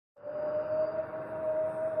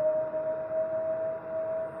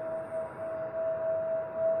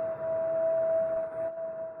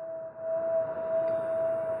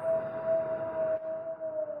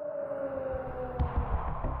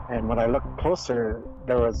And when I looked closer,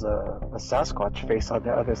 there was a Sasquatch face on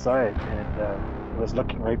the other side, and it was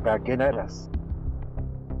looking right back in at us.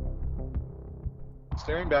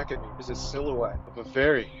 Staring back at me is a silhouette of a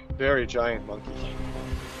very, very giant monkey.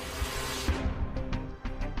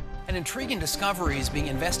 An intriguing discovery is being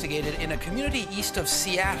investigated in a community east of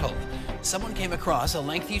Seattle. Someone came across a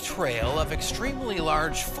lengthy trail of extremely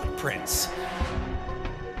large footprints.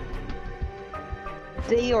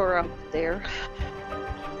 They are up there.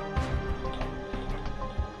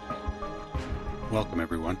 Welcome,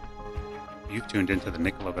 everyone. You've tuned into the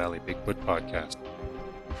Nicola Valley Bigfoot Podcast,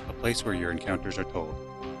 a place where your encounters are told.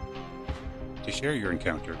 To share your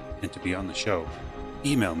encounter and to be on the show,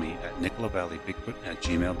 email me at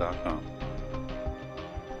nicolavalley.bigfoot@gmail.com.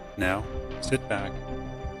 Now, sit back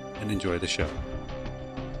and enjoy the show.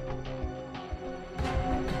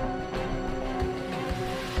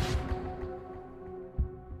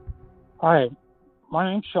 Hi,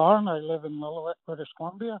 my name's Sean. I live in Lillooet, British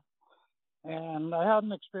Columbia. And I had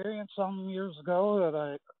an experience some years ago that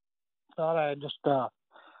I thought I'd just try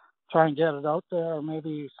and get it out there. Or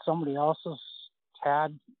maybe somebody else has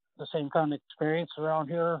had the same kind of experience around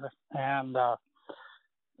here. And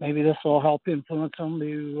maybe this will help influence them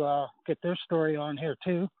to get their story on here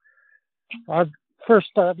too.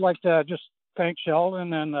 First, I'd like to just thank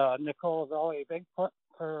Sheldon and Nicola Valley Bigfoot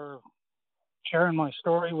for sharing my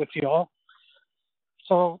story with you all.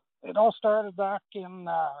 So it all started back in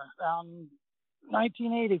around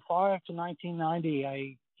 1985 to 1990.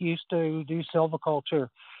 I used to do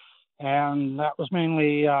silviculture, and that was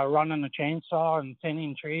mainly running a chainsaw and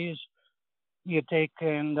thinning trees. You take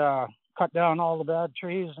and cut down all the bad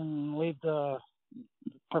trees and leave the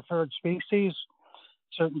preferred species,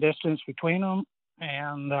 certain distance between them.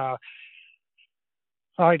 And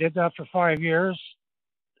I did that for 5 years.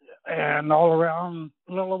 And all around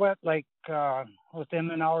Lillooet, like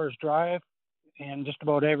within an hour's drive in just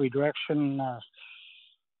about every direction that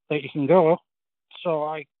you can go. So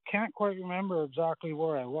I can't quite remember exactly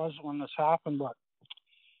where I was when this happened, but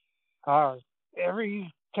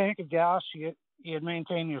every tank of gas, you'd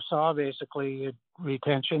maintain your saw, basically. You'd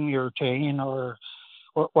retension your chain or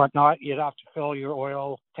whatnot. You'd have to fill your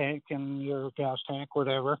oil tank and your gas tank,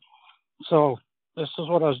 whatever. So this is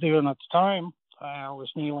what I was doing at the time. I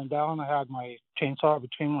was kneeling down. I had my chainsaw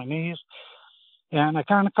between my knees, and I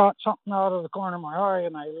kind of caught something out of the corner of my eye,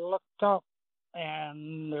 and I looked up,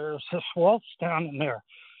 and there's this wolf standing there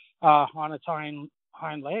on its hind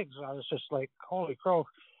legs. I was just like, holy crow.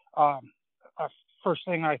 First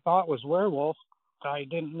thing I thought was werewolf. I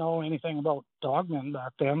didn't know anything about dogmen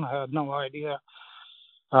back then. I had no idea.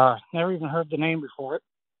 Never even heard the name before it.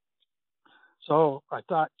 So I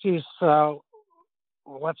thought, geez,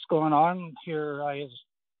 what's going on here? I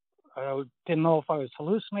didn't know if I was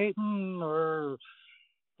hallucinating or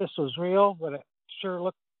this was real, but it sure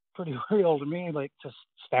looked pretty real to me, like just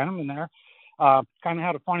standing there. Kind of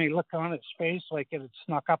had a funny look on its face, like it had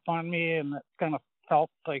snuck up on me, and it kind of felt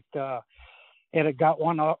like it had got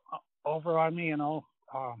one over on me, you know.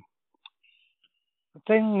 The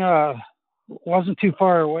thing wasn't too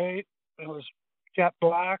far away. It was jet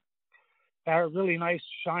black, had a really nice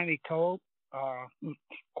shiny coat.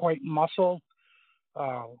 Quite muscle,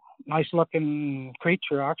 nice looking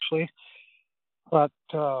creature actually, but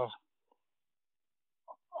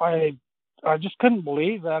I just couldn't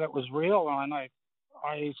believe that it was real. And I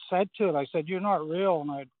said to it, I said, "You're not real,"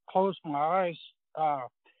 and I closed my eyes,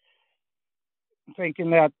 thinking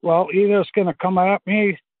that, well, either it's going to come at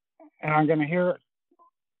me and I'm going to hear it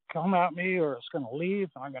come at me, or it's going to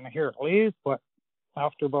leave and I'm going to hear it leave. But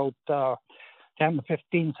after about 10 to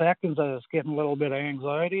 15 seconds, I was getting a little bit of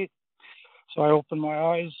anxiety. So I opened my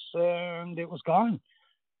eyes and it was gone.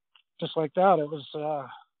 Just like that. It was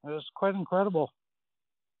quite incredible.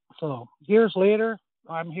 So years later,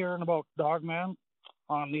 I'm hearing about dogman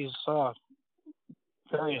on these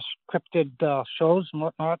various cryptid shows and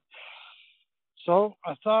whatnot. So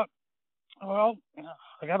I thought, well,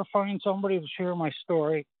 I got to find somebody to share my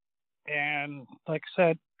story. And like I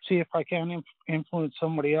said, see if I can influence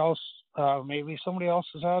somebody else. Maybe somebody else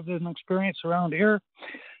has had an experience around here,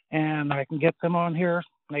 and I can get them on here.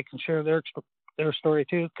 And they can share their story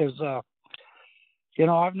too, because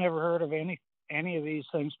I've never heard of any of these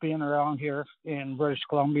things being around here in British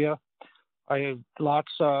Columbia. I have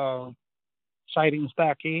lots of sightings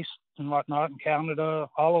back east and whatnot in Canada,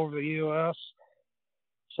 all over the U.S.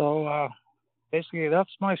 So basically,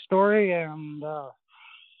 that's my story, and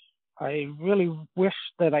I really wish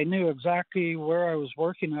that I knew exactly where I was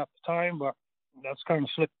working at the time, but that's kind of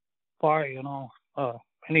slipped by,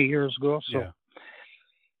 many years ago. So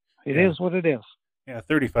It is what it is. Yeah,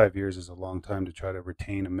 35 years is a long time to try to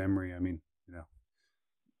retain a memory. I mean,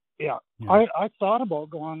 Yeah, yeah, I thought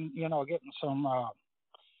about going, getting some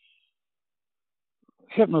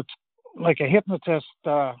hypnot like a hypnotist.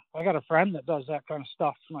 I got a friend that does that kind of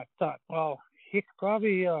stuff, and I thought, well, he could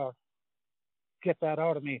probably get that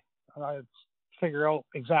out of me. I'd figure out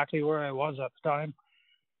exactly where I was at the time.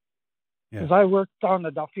 yeah. Because I worked on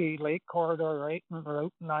the Duffy Lake corridor, right, on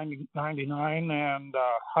Route 99 and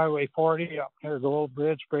Highway 40 up near Gold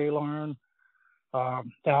Bridge, Braylorn,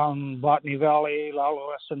 down Botany Valley,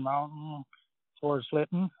 Lalaweston Mountain towards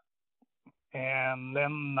Lytton, and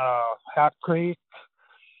then Hat Creek,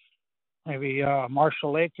 maybe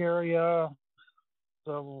Marshall Lake area,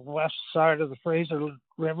 the west side of the Fraser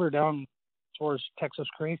River down towards Texas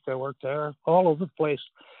Creek. I worked there, all over the place.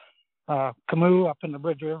 Camus up in the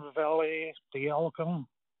Bridge River Valley, the Yellowcombe.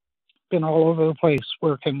 Been all over the place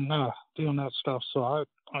working, doing that stuff. So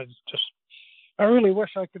I really wish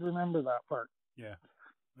I could remember that part. Yeah.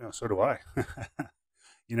 No, so do I.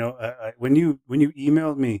 When you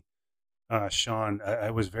emailed me, Sean,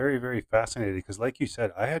 I was very, very fascinated because, like you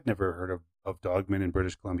said, I had never heard of dogmen in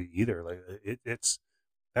British Columbia either. Like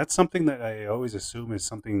that's something that I always assume is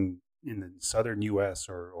something in the southern U.S.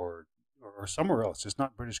 or somewhere else, just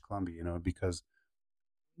not British Columbia. Because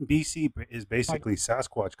BC is basically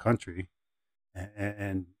Sasquatch country,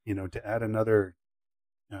 and to add another.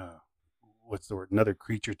 What's the word? Another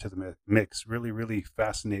creature to the mix really, really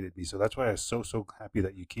fascinated me. So that's why I was so happy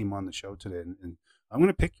that you came on the show today. And I'm going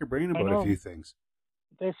to pick your brain about a few things.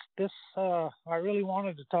 I really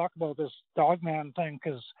wanted to talk about this Dogman thing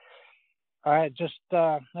because I just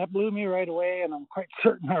that blew me right away, and I'm quite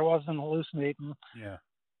certain I wasn't hallucinating. Yeah,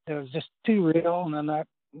 it was just too real, and then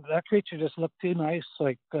that creature just looked too nice.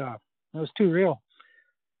 Like it was too real.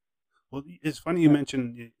 Well, it's funny you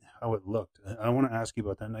mentioned how it looked. I want to ask you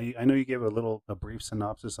about that. I know you gave a brief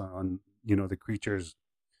synopsis on the creature's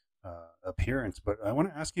appearance, but I want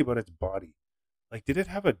to ask you about its body. Like, did it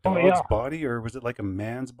have a dog's body, or was it like a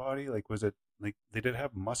man's body? Like, was it like did it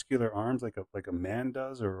have muscular arms like a man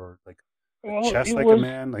does, or like a chest like a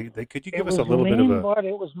man? Like, could you give us a little bit of a? But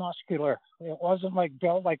it was muscular. It wasn't like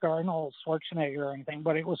built like Arnold Schwarzenegger or anything,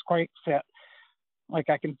 but it was quite fit. Like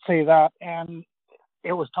I can say that, and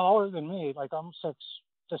it was taller than me. Like I'm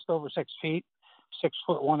just over 6 feet, 6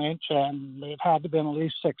 foot 1 inch, and it had to have been at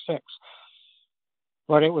least 6'6".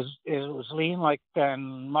 But it was lean like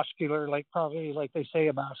and muscular, like probably like they say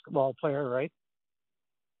a basketball player, right?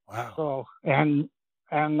 Wow. So and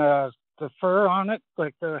the fur on it,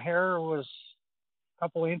 like the hair was a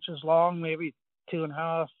couple inches long, maybe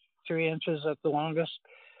 2.5, 3 inches at the longest,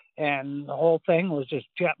 and the whole thing was just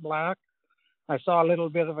jet black. I saw a little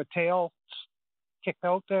bit of a tail kicked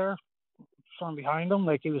out there from behind him,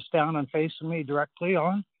 like he was standing facing me directly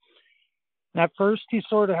on. And at first, he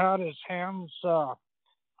sort of had his hands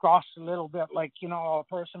crossed a little bit, like, a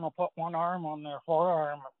person will put one arm on their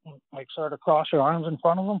forearm, like sort of cross your arms in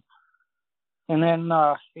front of them. And then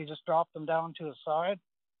he just dropped them down to his side.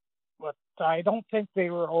 But I don't think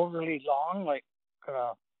they were overly long. Like,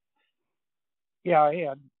 he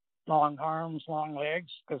had long arms, long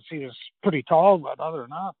legs, because he was pretty tall, but other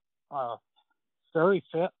than that, very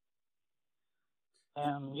fit.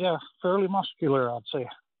 And fairly muscular, I'd say.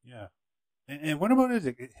 Yeah. And what about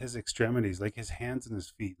his extremities, like his hands and his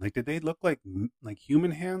feet? Like, did they look like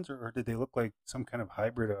human hands, or did they look like some kind of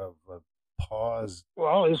hybrid of paws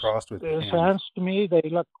crossed with his hands? To me, they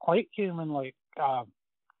look quite human-like.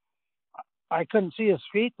 I couldn't see his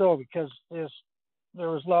feet though because there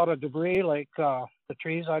was a lot of debris, like the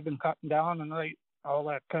trees I'd been cutting down and all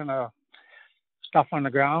that kind of stuff on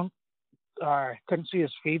the ground. I couldn't see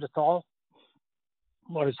his feet at all,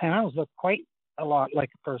 but his hands looked quite a lot like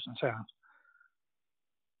a person's hands.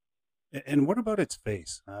 And what about its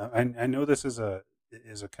face? I know this is a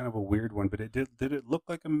kind of a weird one, but did it look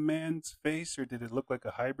like a man's face, or did it look like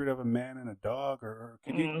a hybrid of a man and a dog, or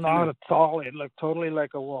could you? Not at all. It looked totally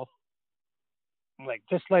like a wolf, like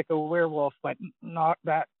just like a werewolf, but not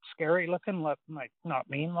that scary looking, like not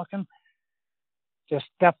mean looking. Just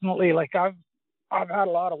definitely like I've had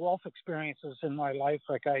a lot of wolf experiences in my life.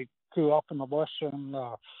 Like I grew up in the bush and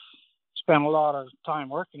spent a lot of time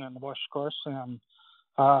working in the bush, of course, and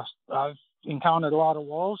I've encountered a lot of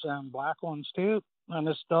wolves and black ones too. And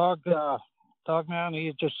this Dogman,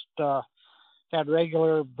 he just had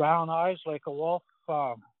regular brown eyes like a wolf,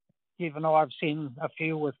 even though I've seen a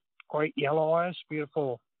few with quite yellow eyes,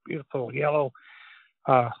 beautiful yellow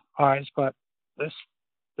eyes. But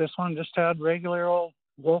this one just had regular old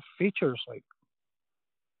wolf features, like.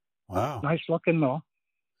 Wow. Nice looking though.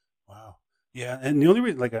 Wow. Yeah, and the only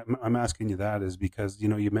reason, like, I'm asking you that is because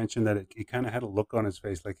you mentioned that it kind of had a look on his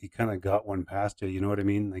face, like he kind of got one past you. You know what I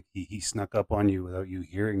mean? Like he snuck up on you without you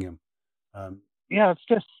hearing him. Um, Yeah,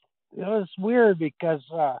 it was weird because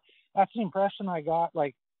that's the impression I got.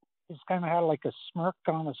 Like he's kind of had like a smirk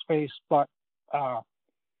on his face, but uh,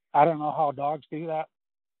 I don't know how dogs do that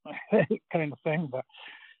kind of thing. But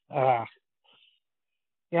uh,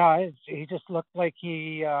 yeah, he just looked like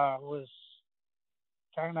he was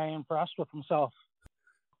kind of impressed with himself.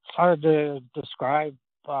 It's hard to describe,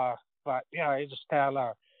 but yeah, he just had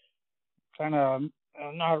a kind of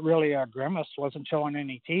not really a grimace, wasn't showing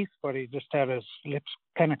any teeth, but he just had his lips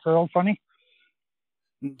kind of curled funny.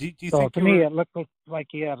 do you So think to you me, were? it looked like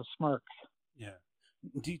he had a smirk. Yeah.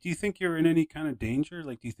 Do you think you're in any kind of danger?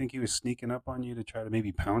 Like, do you think he was sneaking up on you to try to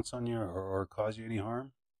maybe pounce on you or cause you any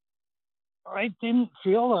harm? I didn't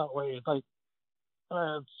feel that way. Like,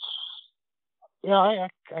 uh, yeah,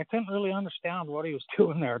 I couldn't really understand what he was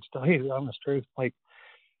doing there. To tell you the honest truth, like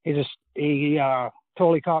he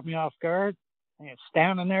totally caught me off guard. He's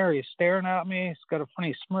standing there, he's staring at me. He's got a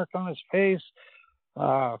funny smirk on his face.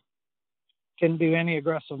 Uh, didn't do any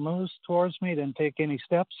aggressive moves towards me. Didn't take any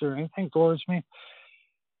steps or anything towards me.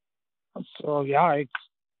 So yeah,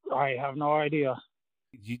 I have no idea.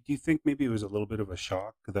 Do you think maybe it was a little bit of a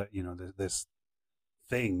shock that this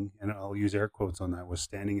thing, and I'll use air quotes on that, was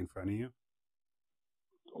standing in front of you?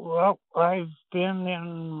 Well, I've been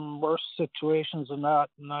in worse situations than that,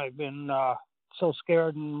 and I've been so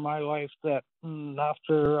scared in my life that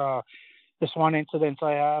after this one incident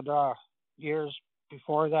I had years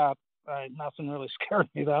before that, nothing really scared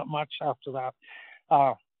me that much after that.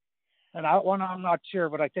 Uh, and that one I'm not sure,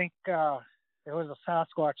 but I think it was a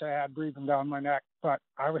Sasquatch I had breathing down my neck, but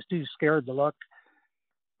I was too scared to look.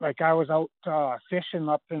 Like I was out fishing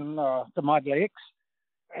up in the Mud Lakes,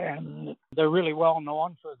 and they're really well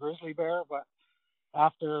known for grizzly bear. But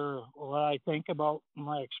after what I think about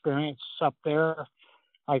my experience up there,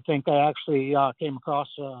 I think I actually came across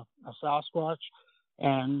a Sasquatch,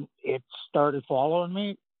 and it started following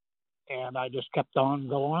me, and I just kept on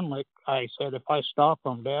going. Like I said, if I stop,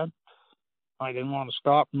 I'm dead. I didn't want to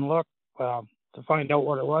stop and look to find out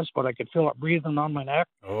what it was, but I could feel it breathing on my neck,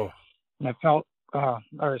 Oh, and I felt,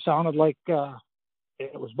 or it sounded like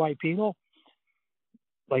it was bipedal.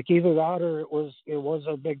 Like either that or it was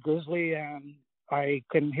a big grizzly, and I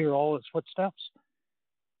couldn't hear all its footsteps.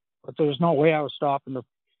 But there was no way I was stopping to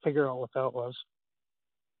figure out what that was.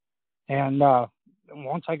 And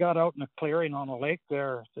once I got out in a clearing on a lake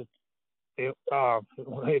there,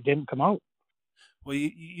 it didn't come out. well,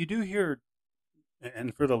 you do hear,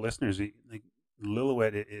 and for the listeners, like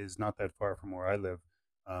Lillooet is not that far from where I live,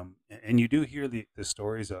 and you do hear the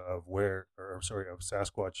stories of of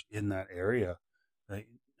Sasquatch in that area. Like,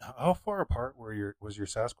 how far apart was your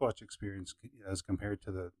Sasquatch experience as compared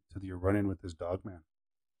to your run in with this dog man?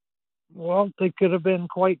 Well, they could have been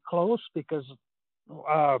quite close because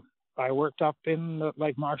uh, I worked up in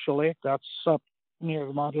like Marshall Lake. That's up near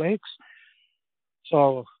the Mud Lakes.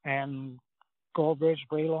 So, and Goldbridge,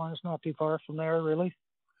 Braylon is not too far from there, really.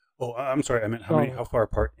 Oh, I'm sorry. I meant So, how far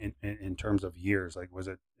apart in terms of years? Like, was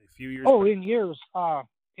it a few years? oh, in years,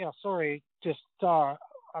 yeah, sorry, just a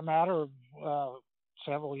matter of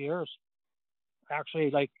several years.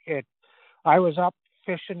 Actually, like I was up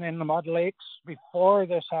fishing in the Mud Lakes before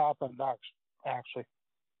this happened, actually.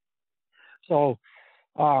 So,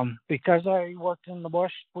 because I worked in the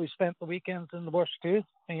bush, we spent the weekends in the bush too,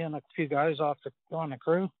 me and a few guys on the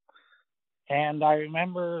crew. And I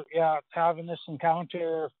remember, yeah, having this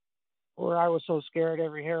encounter where I was so scared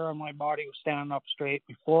every hair on my body was standing up straight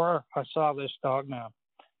before I saw this dog now.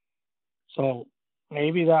 So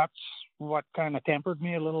maybe that's what kind of tempered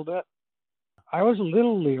me a little bit. I was a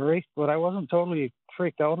little leery, but I wasn't totally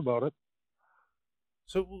freaked out about it.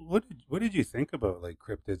 So, what did you think about like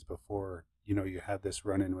cryptids before you had this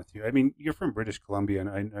run in with you? I mean, you're from British Columbia,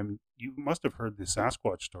 and you must have heard the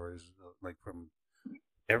Sasquatch stories like from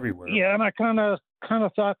everywhere. Yeah, and I kind of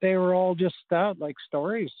thought they were all just that, like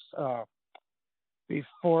stories.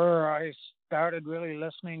 Before I started really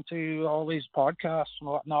listening to all these podcasts and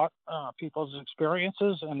whatnot, people's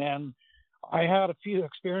experiences, and then I had a few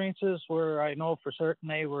experiences where I know for certain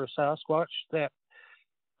they were Sasquatch that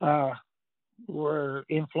uh, were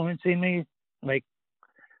influencing me. Like,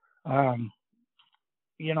 um,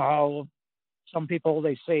 you know how some people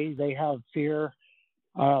they say they have fear.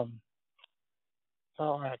 Um,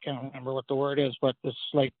 oh, I can't remember what the word is, but it's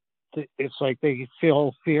like they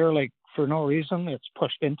feel fear like for no reason. It's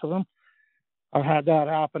pushed into them. I've had that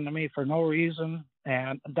happen to me for no reason,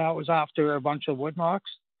 and that was after a bunch of wood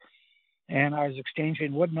knocks. And I was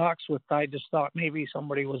exchanging wood knocks with. I just thought maybe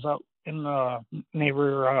somebody was out in the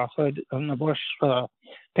neighborhood in the bush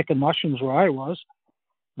picking mushrooms where I was.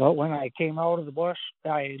 But when I came out of the bush,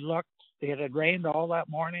 I looked. It had rained all that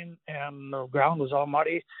morning, and the ground was all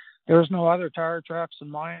muddy. There was no other tire tracks in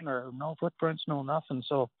mine, or no footprints, no nothing.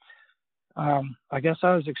 So I guess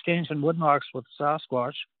I was exchanging wood marks with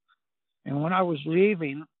Sasquatch. And when I was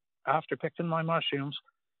leaving, after picking my mushrooms,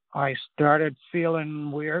 I started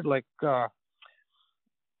feeling weird, like I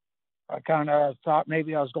kind of thought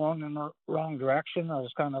maybe I was going in the wrong direction. I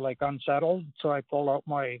was kind of like unsettled. So I pulled out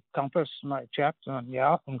my compass and I checked, and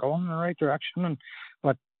yeah, I'm going in the right direction.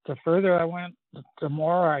 But the further I went, the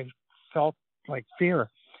more I felt like fear.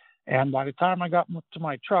 And by the time I got to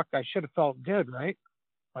my truck, I should have felt good, right?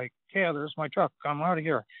 Like, yeah, there's my truck. I'm out of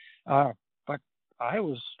here. But I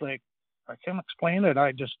was like, I can't explain it.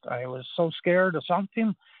 I was so scared of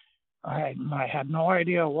something. I had no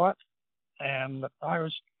idea what. And I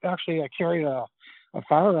carried a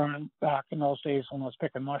firearm back in those days when I was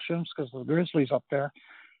picking mushrooms because of the grizzlies up there.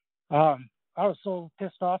 I was so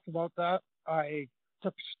pissed off about that. I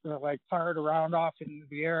fired a round off into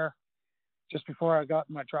the air just before I got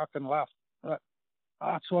in my truck and left. But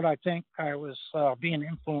that's what I think. I was being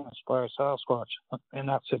influenced by a Sasquatch in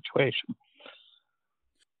that situation.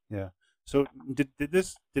 Yeah. So did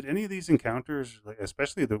any of these encounters, like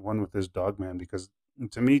especially the one with this dogman, because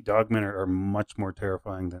to me dogmen are much more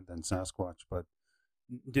terrifying than Sasquatch, but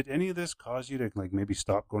did any of this cause you to like maybe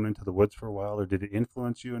stop going into the woods for a while, or did it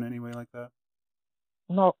influence you in any way like that?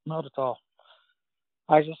 No, not at all.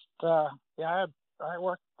 I just I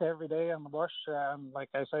worked every day in the bush, and like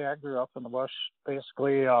I say, I grew up in the bush.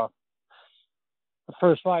 Basically, the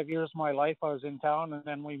first 5 years of my life I was in town, and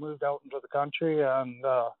then we moved out into the country, and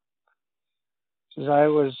since I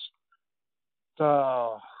was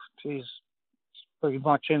pretty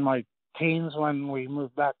much in my teens when we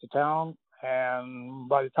moved back to town, and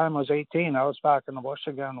by the time I was 18, I was back in the bush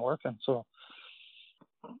again working. So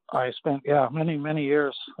I spent many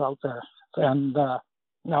years out there, and I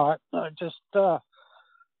just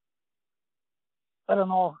I don't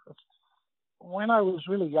know. When I was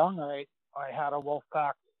really young, I had a wolf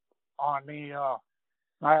pack on me. I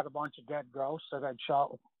had a bunch of dead grouse that I'd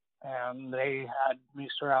shot, and they had me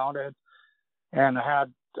surrounded. And I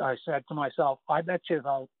said to myself, I bet you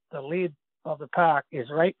the lead of the pack is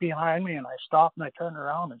right behind me. And I stopped and I turned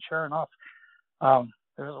around, and sure enough,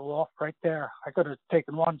 there's a wolf right there. I could have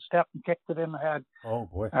taken one step and kicked it in the head. Oh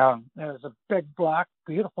boy! There's a big, black,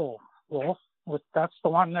 beautiful wolf. That's the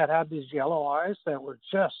one that had these yellow eyes that were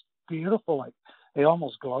just beautiful. Like they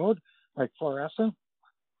almost glowed, like fluorescent.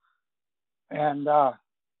 And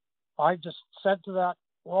I just said to that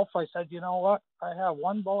wolf, I said, you know what? I have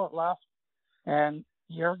one bullet left, and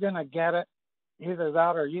you're going to get it. Either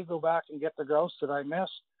that or you go back and get the grouse that I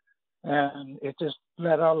missed. And it just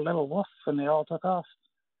let out a little woof, and they all took off.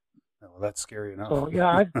 Well, that's scary enough. So,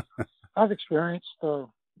 yeah, I've experienced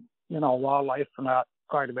wildlife and that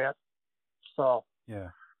quite a bit. So, yeah,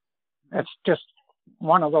 it's just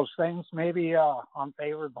one of those things. Maybe I'm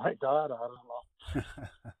favored by God. I don't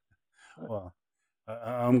know. Well,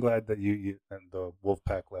 I'm glad that you and the wolf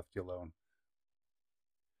pack left you alone.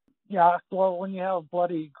 Yeah, well, when you have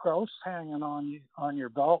bloody grouse hanging on your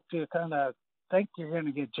belt, you kind of think you're going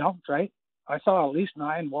to get jumped, right? I saw at least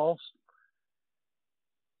 9 wolves.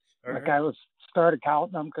 All right. Like I started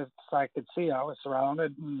counting them because I could see I was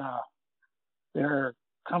surrounded, and they're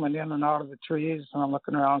coming in and out of the trees, and I'm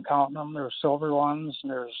looking around counting them. There's silver ones,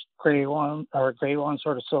 and there's gray ones,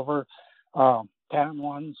 sort of silver, tan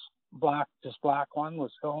ones, black. This black one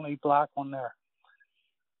was the only black one there.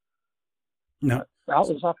 No, that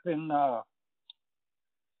was up in,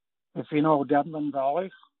 if you know Devon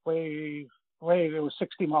Valley, way it was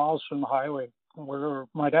 60 miles from the highway. Where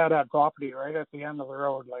my dad had property right at the end of the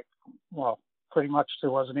road, pretty much there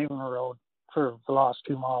wasn't even a road for the last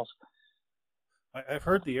 2 miles. I've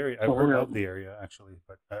heard the area. I've heard of the area actually,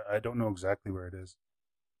 but I don't know exactly where it is.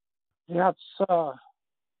 Yeah, it's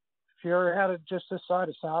if you're headed just this side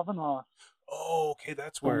of Savin. Oh, okay,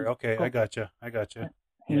 that's where. Okay, I gotcha.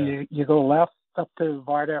 Yeah. You go left up to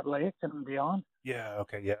Viaduct Lake and beyond. Yeah.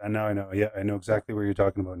 Okay. Yeah. Now I know. Yeah, I know exactly where you're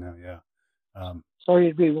talking about now. Yeah. So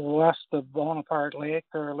you'd be west of Bonaparte Lake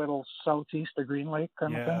or a little southeast of Green Lake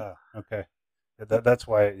kind of thing. Yeah. Okay. That's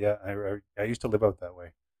why. Yeah. I used to live out that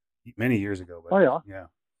way many years ago. But, oh yeah.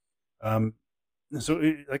 Yeah. So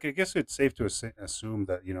I guess it's safe to assume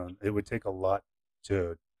that it would take a lot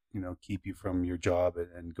to keep you from your job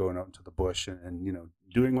and going out into the bush and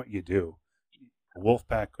doing what you do. A wolf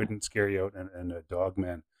pack couldn't scare you out, and a dog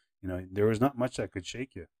man, there was not much that could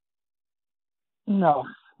shake you. No,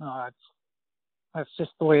 that's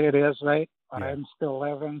just the way it is, right? Yeah. I'm still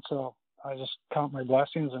living, so I just count my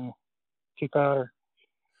blessings and keep at her.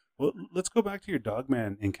 Well, let's go back to your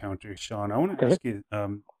Dogman encounter, Sean. I want to Okay. ask you,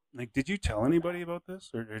 like, did you tell anybody about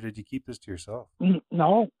this, or did you keep this to yourself?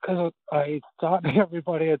 No, because I thought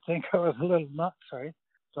everybody would think I was a little nuts, right?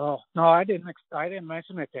 So no, I didn't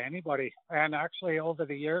mention it to anybody. And actually, over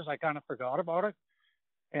the years, I kind of forgot about it.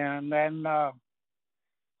 And then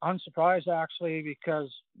unsurprised, actually, because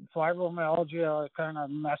fibromyalgia kind of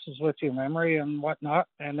messes with your memory and whatnot.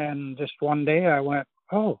 And then just one day, I went,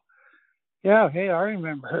 "Oh, yeah, hey, I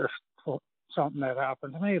remember something that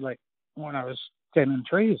happened to me, like when I was thinning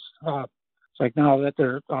trees." It's like now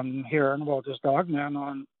that I'm hearing about this Dogman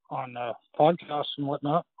on podcasts and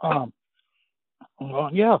whatnot. I'm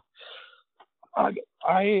going, yeah, I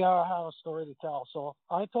have a story to tell. So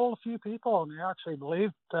I told a few people, and they actually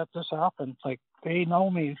believed that this happened. Like, they know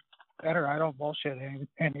me better. I don't bullshit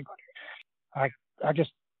anybody.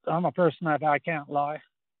 I'm a person that I can't lie.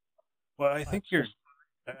 Well, I think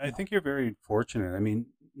you're very fortunate. I mean,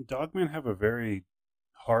 Dogmen have a very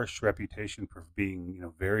harsh reputation for being,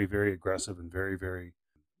 very, very aggressive and very, very.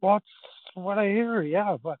 Well, it's what I hear,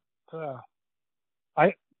 yeah, but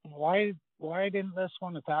why didn't this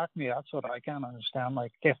one attack me? That's what I can't understand.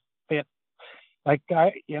 Like, if it, like,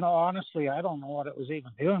 honestly, I don't know what it was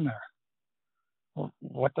even doing there.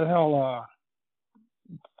 What the hell?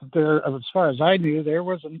 There, as far as I knew, there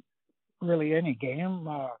wasn't really any game.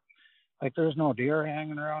 Like, there's no deer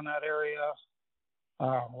hanging around that area.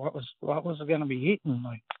 What was it going to be eaten?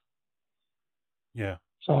 Like, yeah.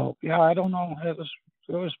 So yeah, I don't know. It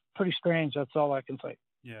was pretty strange. That's all I can say.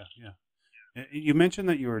 Yeah. You mentioned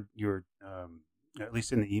that you were at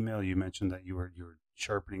least in the email you mentioned that you were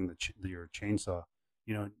sharpening your chainsaw.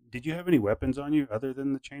 Did you have any weapons on you other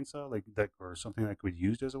than the chainsaw, like that, or something that could be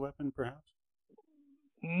used as a weapon, perhaps?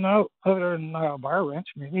 No, other than a bar wrench,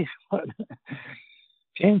 maybe. But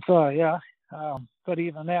chainsaw, yeah. But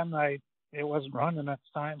even then, it wasn't running at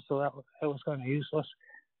the time, so it was kind of useless.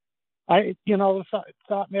 The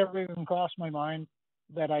thought never even crossed my mind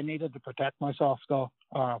that I needed to protect myself, though.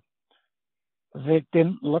 It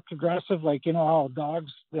didn't look aggressive, like, how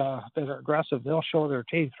dogs that are aggressive, they'll show their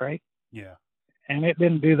teeth, right? Yeah. And it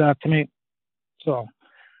didn't do that to me. So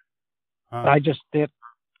I just did.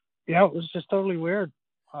 Yeah, it was just totally weird.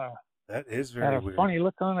 That is very had a weird. funny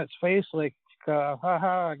look on its face, like,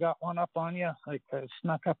 haha, I got one up on you. Like, I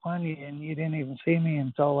snuck up on you and you didn't even see me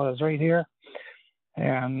until I was right here.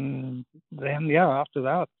 And then, yeah, after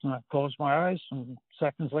that, I closed my eyes, and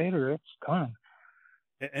seconds later, it's gone.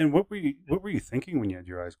 And what were you thinking when you had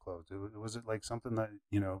your eyes closed? Was it like something that,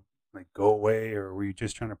 like go away, or were you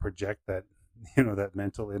just trying to project that, that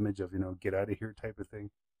mental image of, get out of here type of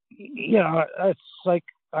thing? Yeah, it's like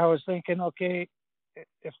I was thinking, okay,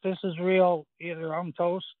 if this is real, either I'm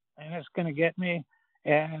toast and it's going to get me,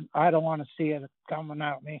 and I don't want to see it coming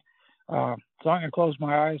at me. So I'm going to close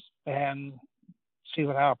my eyes and see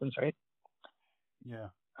what happens, right? Yeah.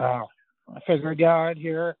 I figured, yeah, I'd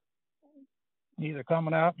hear it either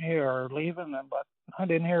coming at me or leaving, but I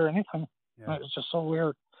didn't hear anything. Yeah. It was just so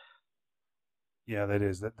weird. Yeah,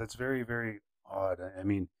 that's very, very odd. I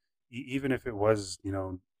mean, even if it was,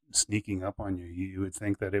 sneaking up on you, you would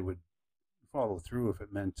think that it would follow through if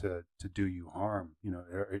it meant to do you harm.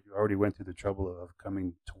 It already went through the trouble of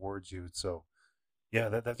coming towards you. So, yeah,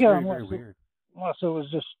 that's very, very weird. Unless it was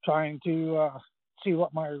just trying to see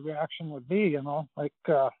what my reaction would be, like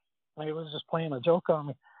it was just playing a joke on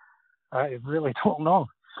me. I really don't know.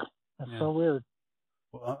 It's so weird.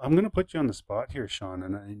 Well, I'm going to put you on the spot here, Sean,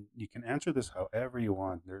 and you can answer this however you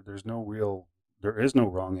want. There is no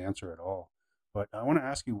wrong answer at all. But I want to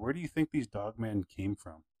ask you, where do you think these Dogmen came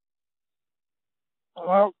from?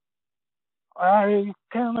 Well, I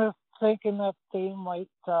kind of thinking that they might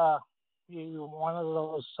be one of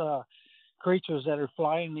those creatures that are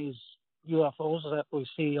flying these UFOs that we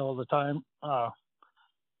see all the time.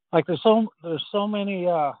 Like there's so many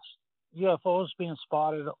UFOs being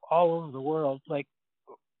spotted all over the world. Like,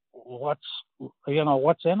 what's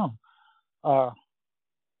in them?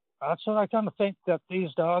 That's what I kind of think, that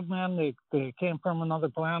these Dogmen, they came from another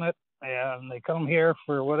planet and they come here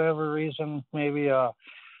for whatever reason. Maybe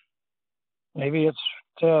it's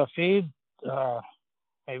to feed.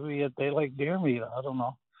 Maybe they like deer meat. I don't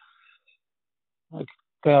know. Like,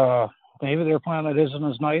 maybe their planet isn't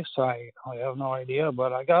as nice. I have no idea,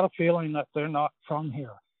 but I got a feeling that they're not from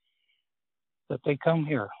here. That they come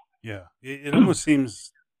here. Yeah, it almost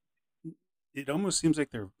seems. It almost seems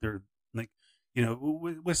like they're like,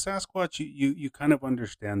 with Sasquatch, you kind of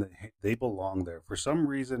understand that they belong there. For some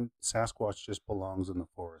reason, Sasquatch just belongs in the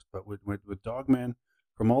forest. But with Dogman,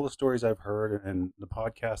 from all the stories I've heard and the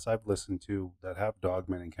podcasts I've listened to that have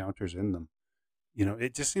dogman encounters in them,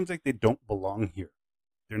 it just seems like they don't belong here.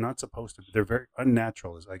 They're not supposed to. They're very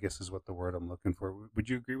unnatural, I guess is what the word I'm looking for. Would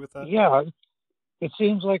you agree with that? Yeah, it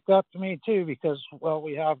seems like that to me too, because, well,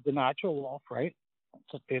 we have the natural wolf, right?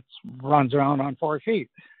 It runs around on 4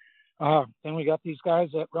 feet. Then we got these guys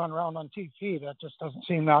that run around on 2 feet. That just doesn't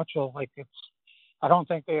seem natural. I don't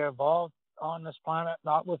think they evolved on this planet,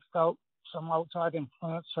 not without some outside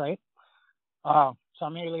influence, right?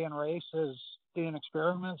 Some alien race is doing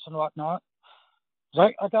experiments and whatnot.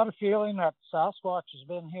 I got a feeling that Sasquatch has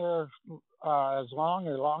been here as long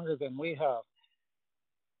or longer than we have.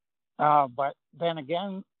 But then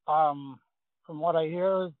again, from what I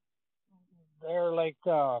hear, they're like,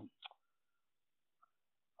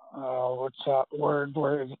 what's that word?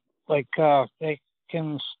 Where they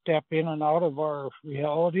can step in and out of our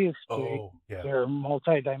realities. They're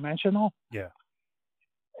multidimensional. Yeah.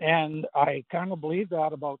 And I kind of believe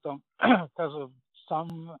that about them because of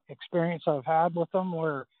some experience I've had with them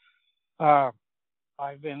where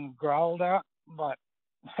I've been growled at, but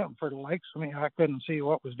for the likes of me, I couldn't see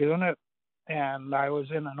what was doing it. And I was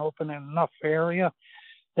in an open enough area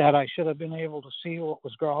that I should have been able to see what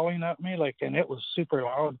was growling at me, and it was super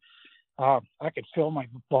loud. I could feel my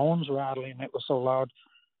bones rattling. It was so loud.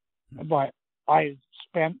 But I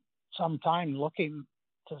spent some time looking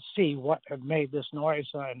to see what had made this noise,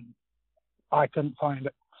 and I couldn't find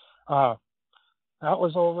it. That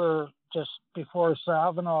was over just before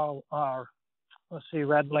Savannah,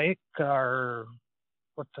 Red Lake, or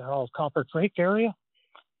what the hell, Copper Creek area,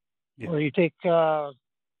 where you take the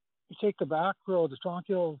back road, the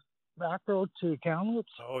Tronquil back road to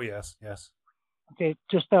Kamloops. Oh, yes. Okay,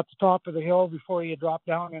 just at the top of the hill before you drop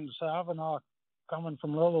down into Savannah, coming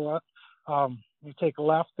from Lillooet, you take a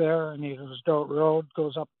left there, and there's a dirt road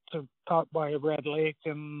goes up to top by Red Lake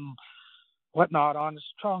and whatnot on this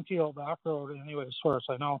Tronquil back road. Anyway, as far as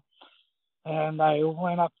I know. And I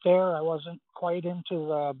went up there. I wasn't quite into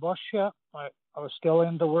the bush yet. I was still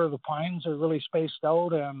into where the pines are really spaced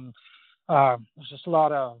out, and there's just a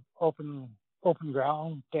lot of open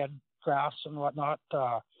ground, dead grass and whatnot,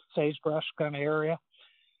 sagebrush kind of area.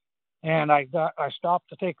 And I stopped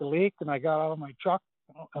to take a leak, and I got out of my truck,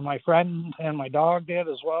 and my friend and my dog did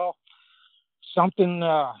as well. Something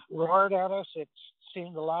roared at us. It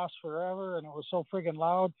seemed to last forever, and it was so friggin'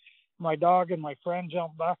 loud. My dog and my friend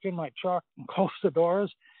jumped back in my truck and closed the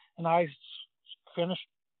doors, and I finished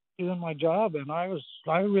doing my job. And I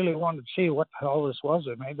really wanted to see what the hell this was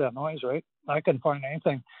that made that noise, right? I couldn't find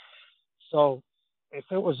anything. So if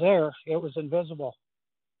it was there, it was invisible.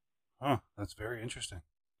 Huh, that's very interesting.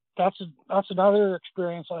 That's another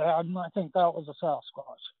experience I had, and I think that was a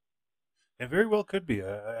Sasquatch. It very well could be.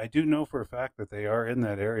 I do know for a fact that they are in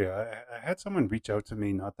that area. I had someone reach out to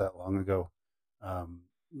me not that long ago.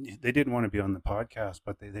 They didn't want to be on the podcast,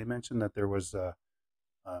 but they mentioned that there was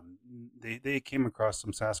they came across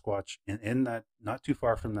some Sasquatch in that, not too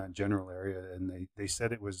far from that general area, and they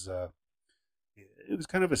said it was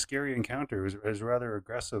kind of a scary encounter. It was rather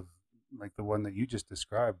aggressive, like the one that you just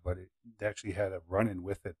described, but it actually had a run-in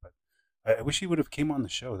with it. But I wish he would have came on the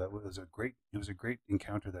show. It was a great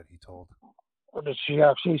encounter that he told. Or did she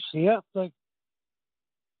actually see it?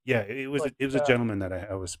 Yeah, it was a gentleman that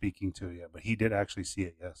I was speaking to. Yeah, but he did actually see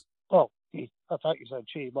it. Yes. Oh, I thought you said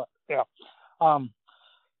she, but yeah,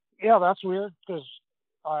 yeah, that's weird because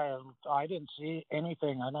I didn't see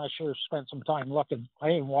anything, and I sure spent some time looking. I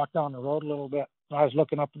even walked down the road a little bit. I was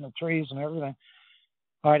looking up in the trees and everything.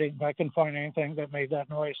 I couldn't find anything that made that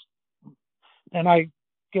noise. And I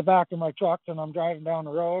get back in my truck, and I'm driving down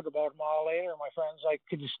the road. About a mile later, my friend's like,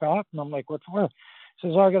 "Could you stop?" And I'm like, "What for?" He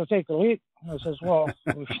says, "I got to take a leak." And I says, "Well,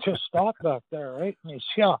 we just stopped back there, right?" And he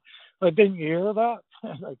says, "Yeah." But didn't you hear that?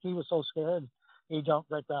 Like, he was so scared, he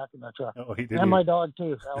jumped right back in the truck. Oh, he did. And my dog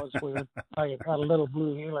too. That was weird. I had a little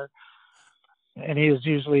blue heeler, and he was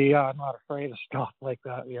usually not afraid to stop like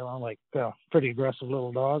that. Pretty aggressive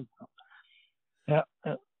little dog. Yeah,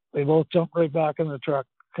 they both jumped right back in the truck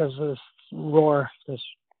because of this roar, this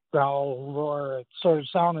growl roar. It sort of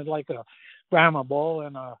sounded like a Brahma bull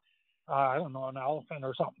and I don't know, an elephant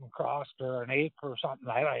or something crossed, or an ape or something.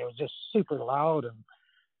 It was just super loud, and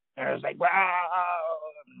it was like, wow,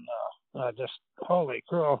 and just, holy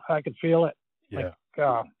crow, I could feel it. Yeah.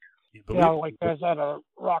 Like I was at a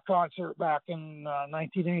rock concert back in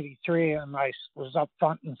 1983, and I was up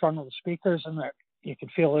front in front of the speakers, and you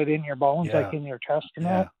could feel it in your bones, like in your chest and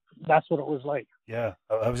that. That's what it was like. Yeah,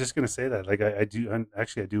 I was just going to say that. Like, I do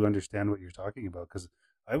understand what you're talking about, because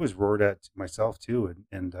I was roared at myself too,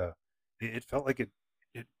 and it felt like it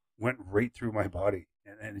went right through my body,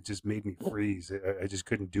 and it just made me freeze. I just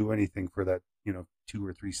couldn't do anything for that, 2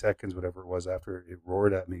 or 3 seconds, whatever it was, after it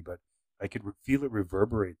roared at me. But I could feel it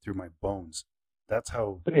reverberate through my bones. That's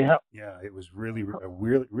how. Yeah. Yeah, it was really a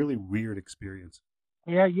really really weird experience.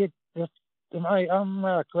 Yeah, I'm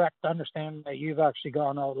correct to understand that you've actually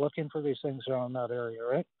gone out looking for these things around that area,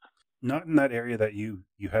 right? Not in that area that you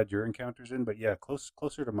had your encounters in, but yeah, closer to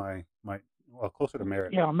closer to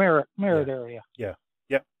Merritt. Yeah, Merritt Yeah. area. Yeah.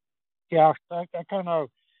 Yeah, I kind of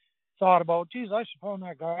thought about, geez, I should phone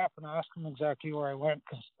that guy up and ask him exactly where I went,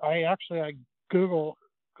 because I Google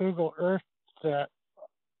Earth the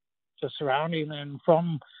surrounding, and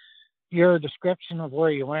from your description of where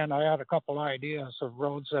you went, I had a couple ideas of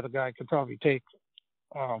roads that a guy could probably take.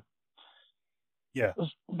 Yeah.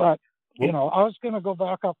 But I was going to go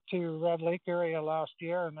back up to Red Lake area last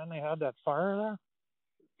year, and then they had that fire there,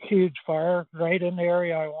 huge fire right in the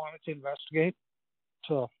area I wanted to investigate.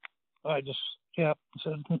 So I just said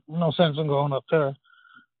no sense in going up there.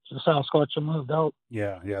 So the Sasquatch have moved out.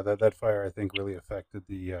 Yeah. That fire, I think, really affected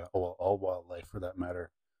the all wildlife, for that matter.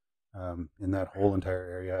 In that whole entire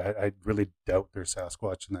area, I really doubt there's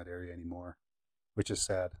Sasquatch in that area anymore, which is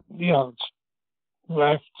sad. Yeah,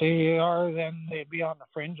 if they are, then they'd be on the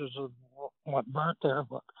fringes of what burnt there.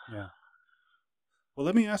 But Yeah. Well,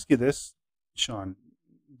 let me ask you this, Sean.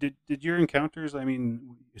 Did your encounters, I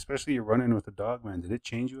mean, especially your run-in with the dog man, did it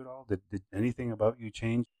change you at all? Did anything about you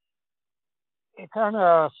change? it kind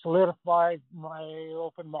of solidified my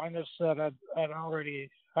open-mindedness that I'd already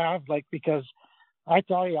have, because I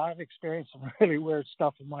tell you, I've experienced some really weird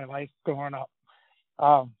stuff in my life growing up.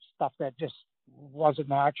 Stuff that just wasn't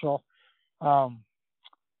natural. Stuff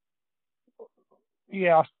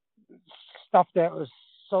that was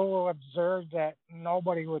so absurd that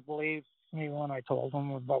nobody would believe me when I told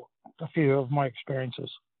them about a few of my experiences.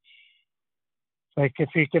 Like, if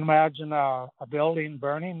you can imagine a building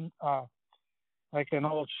burning, like an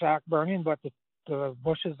old shack burning, but the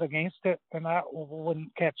bushes against it and that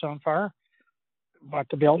wouldn't catch on fire, but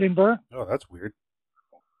the building burned. Oh, that's weird.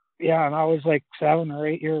 Yeah, and I was like 7 or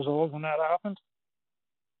 8 years old when that happened.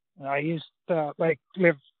 And I used to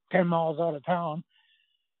live 10 miles out of town,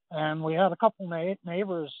 and we had a couple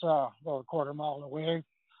neighbors about a quarter mile away,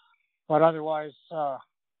 but otherwise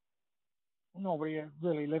nobody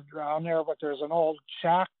really lived around there. But there's an old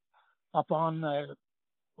shack up on the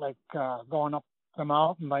going up the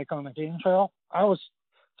mountain, like on the game trail. I was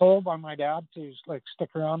told by my dad to stick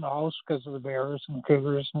around the house because of the bears and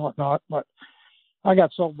cougars and whatnot, but I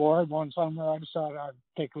got so bored one summer I decided I'd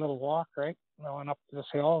take a little walk, right? And I went up this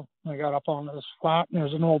hill, and I got up on this flat, and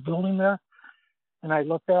there's an old building there, and I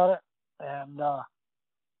looked at it, and I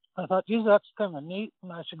thought, geez, that's kind of neat,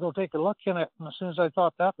 and I should go take a look in it. And as soon as I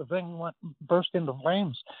thought that, the thing burst into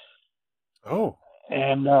flames. Oh.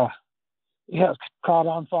 And it caught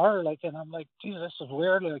on fire, and I'm like, geez, this is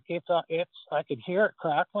weird. I could hear it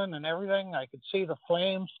crackling and everything. I could see the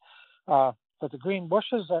flames, but the green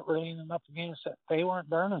bushes that were leaning up against it, they weren't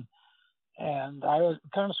burning. And it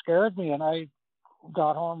kind of scared me, and I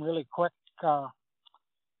got home really quick. And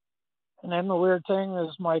then the weird thing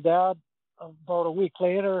is, my dad, about a week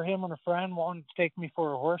later, him and a friend wanted to take me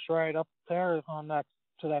for a horse ride up there to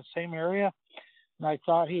that same area. And I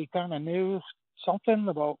thought he kind of knew something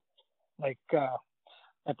about,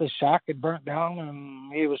 that the shack had burnt down,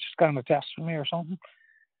 and he was just kind of testing me or something.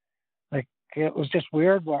 It was just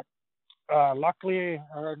weird, but luckily,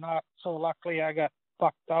 or not so luckily, I got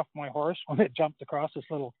bucked off my horse when it jumped across this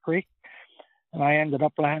little creek, and I ended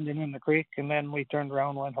up landing in the creek, and then we turned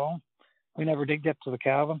around and went home. We never did get to the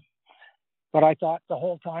cabin, but I thought the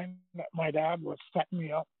whole time that my dad was setting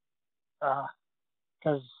me up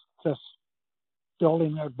because this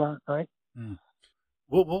building had burnt, right? Mm.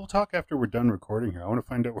 We'll talk after we're done recording here. I want to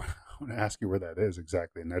find out. I want to ask you where that is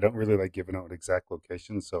exactly, and I don't really like giving out exact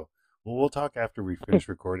locations, so we'll talk after we finish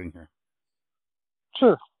recording here.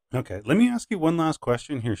 Sure. Okay. Let me ask you one last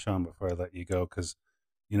question here, Sean, before I let you go, because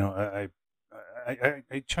I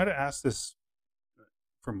try to ask this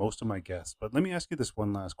for most of my guests, but let me ask you this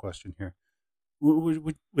one last question here.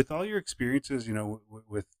 With all your experiences,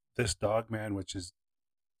 with this dog man, which is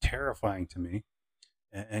terrifying to me,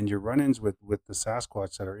 and your run-ins with the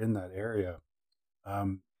Sasquatch that are in that area,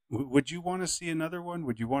 would you want to see another one?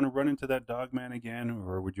 Would you want to run into that dog man again,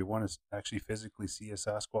 or would you want to actually physically see a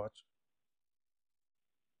Sasquatch?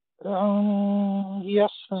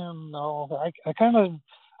 Yes and no.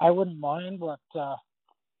 I wouldn't mind, but I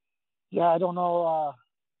don't know.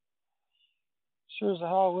 Sure as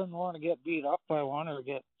hell I wouldn't want to get beat up by one or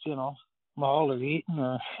get mauled or eaten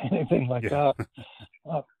or anything like that.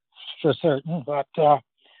 For certain, but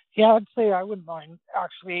I'd say I wouldn't mind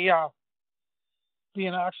actually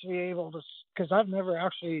being actually able to, because I've never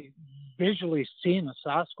actually visually seen a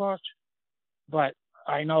Sasquatch, but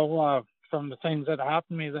I know from the things that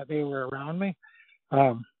happened to me that they were around me.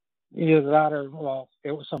 Um, Either that or, well,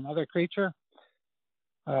 it was some other creature.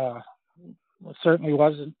 It certainly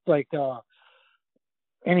wasn't like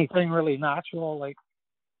anything really natural. Like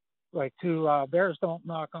two bears don't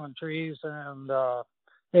knock on trees, and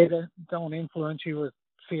they don't influence you with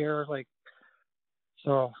fear. Like,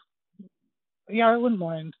 so, yeah, I wouldn't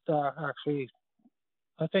mind actually.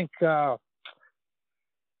 I think there's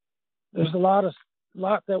a lot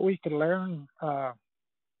that we could learn.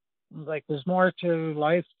 Like, there's more to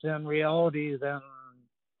life than reality than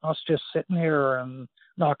us just sitting here and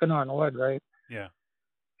knocking on wood, right? Yeah.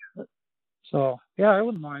 So, yeah, I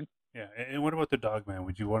wouldn't mind. Yeah. And what about the dog man?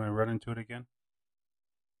 Would you want to run into it again?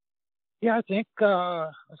 Yeah, I think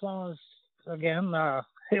as long as, again,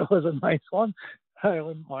 it was a nice one, I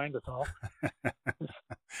wouldn't mind at all.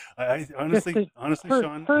 I honestly,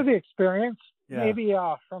 Sean, for the experience, yeah. maybe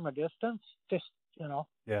from a distance, just,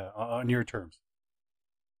 Yeah, on your terms.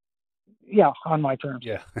 Yeah, on my terms.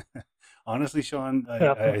 Yeah. Honestly, Sean,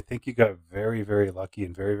 I think you got very, very lucky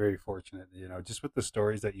and very, very fortunate, just with the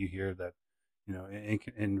stories that you hear that,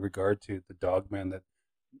 in regard to the dogman, that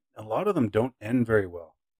a lot of them don't end very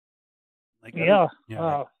well. Like,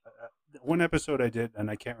 one episode I did,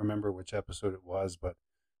 and I can't remember which episode it was, but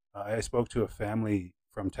I spoke to a family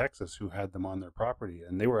from Texas who had them on their property,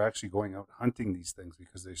 and they were actually going out hunting these things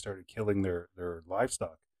because they started killing their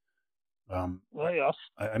livestock. Yes.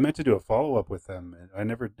 I meant to do a follow-up with them, and I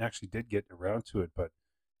never actually did get around to it, but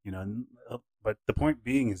but the point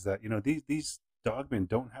being is that these dogmen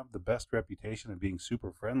don't have the best reputation of being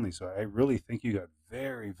super friendly, so I really think you got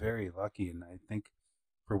very, very lucky, and I think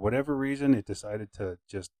for whatever reason it decided to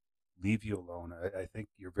just leave you alone. I think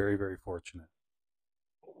you're very, very fortunate.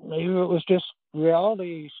 Maybe it was just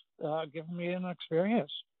reality giving me an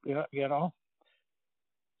experience. So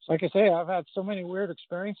like I say, I've had so many weird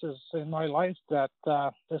experiences in my life that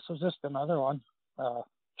this was just another one.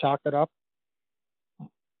 Chalk it up.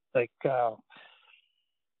 Like, I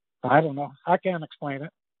don't know. I can't explain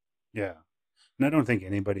it. Yeah. And I don't think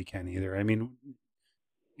anybody can either. I mean,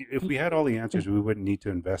 if we had all the answers, we wouldn't need to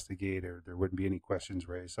investigate, or there wouldn't be any questions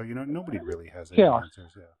raised. So, nobody really has any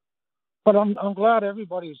answers. Yeah. But I'm glad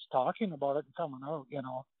everybody's talking about it and coming out,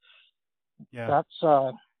 Yeah. That's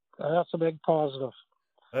a big positive.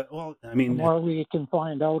 Well, I mean, the more we can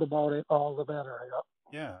find out about it, all the better.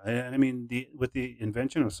 Yeah, and I mean, with the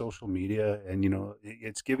invention of social media, and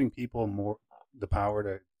it's giving people more the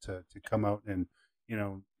power to come out and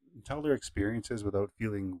tell their experiences without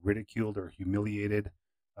feeling ridiculed or humiliated,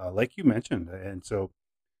 like you mentioned. And so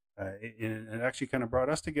it actually kind of brought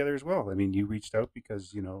us together as well. I mean, you reached out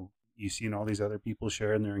because you've seen all these other people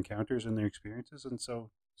sharing their encounters and their experiences, and so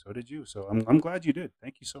did you. So I'm glad you did.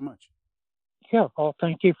 Thank you so much. Yeah, well,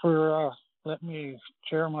 thank you for letting me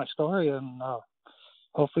share my story, and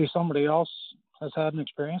hopefully somebody else has had an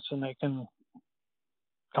experience and they can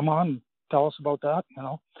come on and tell us about that.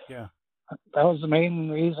 Yeah, that was the main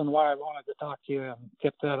reason why I wanted to talk to you and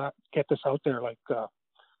get this out there. Like,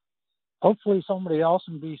 hopefully somebody else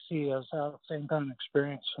in BC has had the same kind of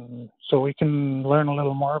experience, and so we can learn a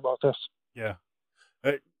little more about this. Yeah.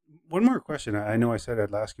 One more question. I know I said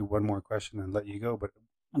I'd ask you one more question and let you go, but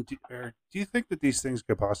do you think that these things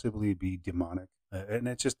could possibly be demonic? And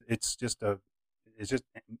it's just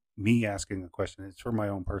me asking a question. It's for my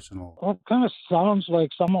own personal. Well, it kind of sounds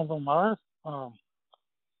like some of them are,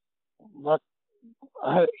 but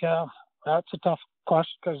that's a tough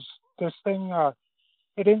question because this thing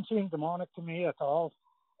it didn't seem demonic to me at all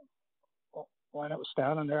when it was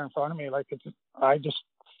standing there in front of me. Like, I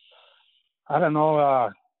don't know.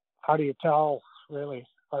 How do you tell really?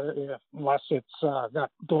 Unless it's got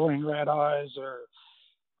glowing red eyes, or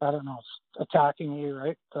I don't know, it's attacking you,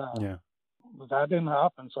 right? Yeah. That didn't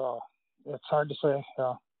happen, so it's hard to say.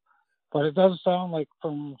 But it does sound like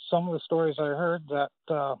from some of the stories I heard that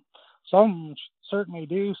some certainly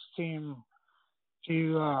do seem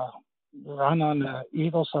to run on the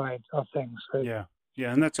evil side of things. Right?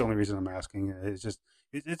 Yeah, and that's the only reason I'm asking. It's just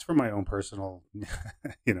it's for my own personal.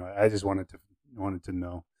 I just wanted to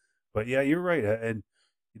know. But yeah, you're right, and.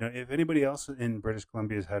 If anybody else in British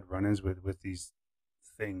Columbia has had run-ins with these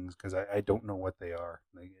things, because I don't know what they are.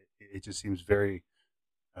 Like, it just seems very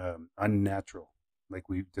unnatural. Like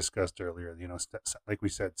we discussed earlier, like we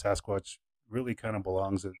said, Sasquatch really kind of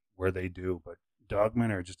belongs at where they do, but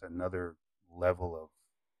dogmen are just another level of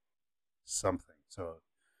something. So,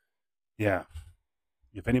 yeah,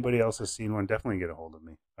 if anybody else has seen one, definitely get a hold of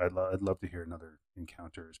me. I'd love to hear another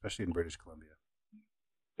encounter, especially in British Columbia.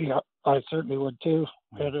 Yeah, I certainly would too.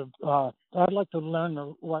 Yeah. I'd like to learn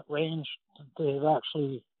what range they've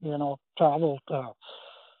actually, traveled.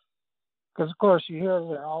 Because of course you hear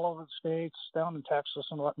they're all over the states, down in Texas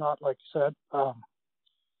and whatnot, like you said.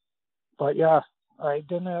 But yeah, I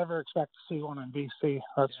didn't ever expect to see one in BC.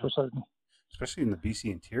 That's for certain. Especially in the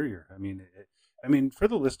BC interior. I mean, for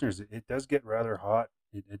the listeners, it does get rather hot.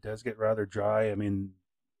 It does get rather dry. I mean,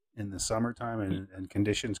 in the summertime, and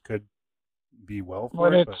conditions could be well for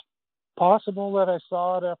But it. it's possible that I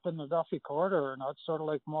saw it up in the Duffy Corridor, and it's sort of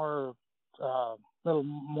like more, little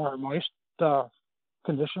more moist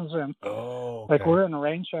conditions, and like we're in a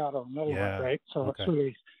rain shadow in the middle of it, right? So it's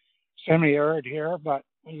really semi-arid here, but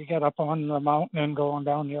when you get up on the mountain and going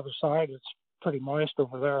down the other side, it's pretty moist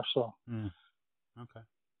over there. So. Okay.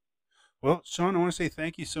 Well, Sean, I want to say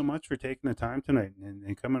thank you so much for taking the time tonight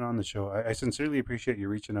and coming on the show. I sincerely appreciate you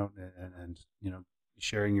reaching out and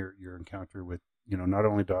sharing your encounter with, not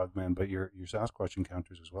only Dogman, but your Sasquatch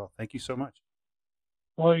encounters as well. Thank you so much.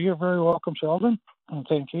 Well, you're very welcome, Sheldon, and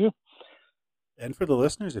thank you. And for the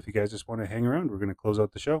listeners, if you guys just want to hang around, we're going to close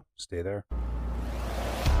out the show. Stay there.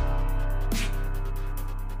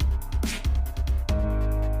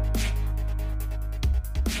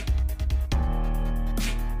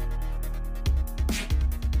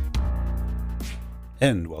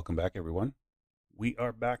 And welcome back, everyone. We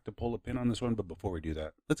are back to pull a pin on this one, but before we do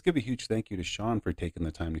that, let's give a huge thank you to Sean for taking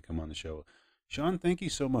the time to come on the show. Sean, thank you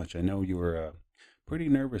so much. I know you were pretty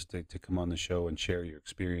nervous to come on the show and share your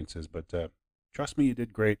experiences, but trust me, you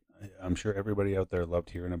did great. I'm sure everybody out there loved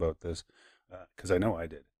hearing about this, because I know I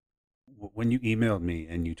did. When you emailed me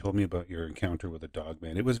and you told me about your encounter with a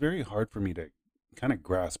Dogman, it was very hard for me to kind of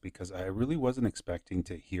grasp, because I really wasn't expecting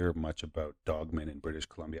to hear much about Dogmen in British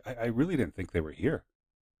Columbia. I really didn't think they were here.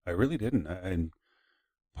 I really didn't. And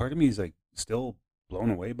part of me is like still blown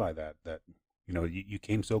away by that you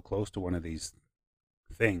came so close to one of these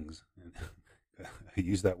things. And I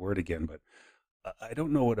use that word again, but I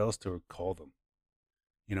don't know what else to call them.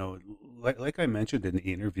 Like I mentioned in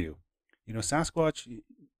the interview, Sasquatch,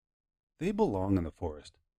 they belong in the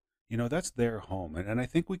forest. That's their home. And I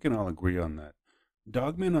think we can all agree on that.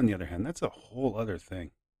 Dogmen, on the other hand, that's a whole other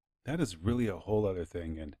thing. That is really a whole other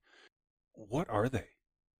thing. And what are they?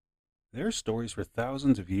 There are stories for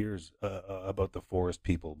thousands of years about the forest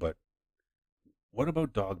people, but what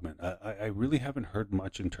about Dogmen? I really haven't heard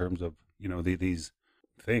much in terms of, these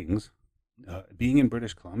things being in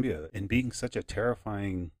British Columbia and being such a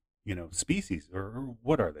terrifying, species, or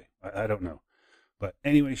what are they? I don't know. But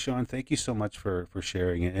anyway, Sean, thank you so much for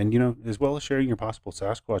sharing it, and, as well as sharing your possible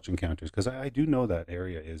Sasquatch encounters, because I do know that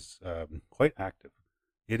area is quite active.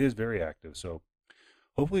 It is very active, so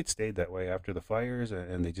hopefully it stayed that way after the fires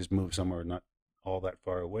and they just moved somewhere not all that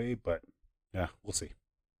far away, but yeah, we'll see.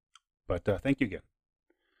 But thank you again.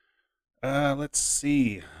 Let's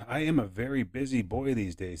see. I am a very busy boy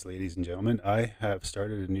these days, ladies and gentlemen. I have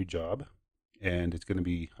started a new job, and I'm going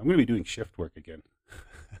to be doing shift work again.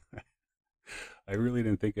 I really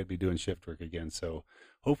didn't think I'd be doing shift work again, so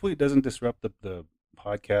hopefully it doesn't disrupt the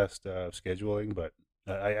podcast scheduling, but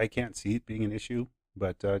I can't see it being an issue.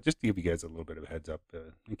 But just to give you guys a little bit of a heads up,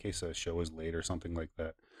 in case a show is late or something like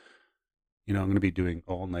that, I'm going to be doing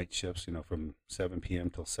all night shifts, from 7 p.m.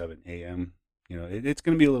 till 7 a.m. It's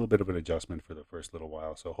going to be a little bit of an adjustment for the first little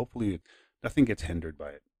while. So hopefully nothing gets hindered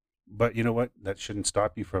by it. But you know what? That shouldn't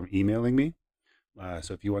stop you from emailing me.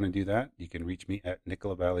 So if you want to do that, you can reach me at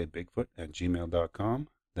NicolaValleyBigfoot@gmail.com.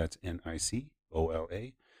 That's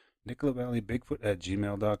NICOLA,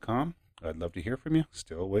 NicolaValleyBigfoot@gmail.com. I'd love to hear from you.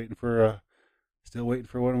 Still waiting for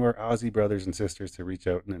one of our Aussie brothers and sisters to reach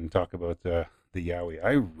out and talk about the Yowie.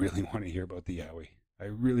 I really want to hear about the Yowie. I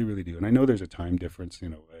really, really do. And I know there's a time difference.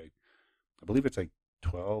 I believe it's like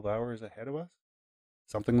 12 hours ahead of us,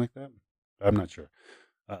 something like that. I'm not sure.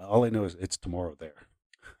 All I know is it's tomorrow there.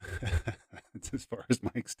 It's as far as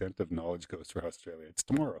my extent of knowledge goes for Australia. It's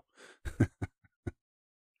tomorrow.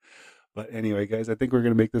 But anyway, guys, I think we're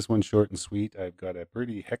going to make this one short and sweet. I've got a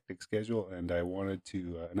pretty hectic schedule, and I wanted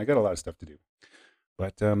to, and I got a lot of stuff to do.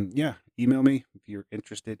 But yeah, email me if you're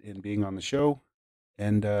interested in being on the show.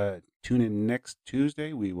 And tune in next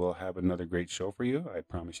Tuesday. We will have another great show for you. I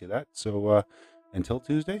promise you that. So until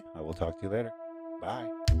Tuesday, I will talk to you later. Bye.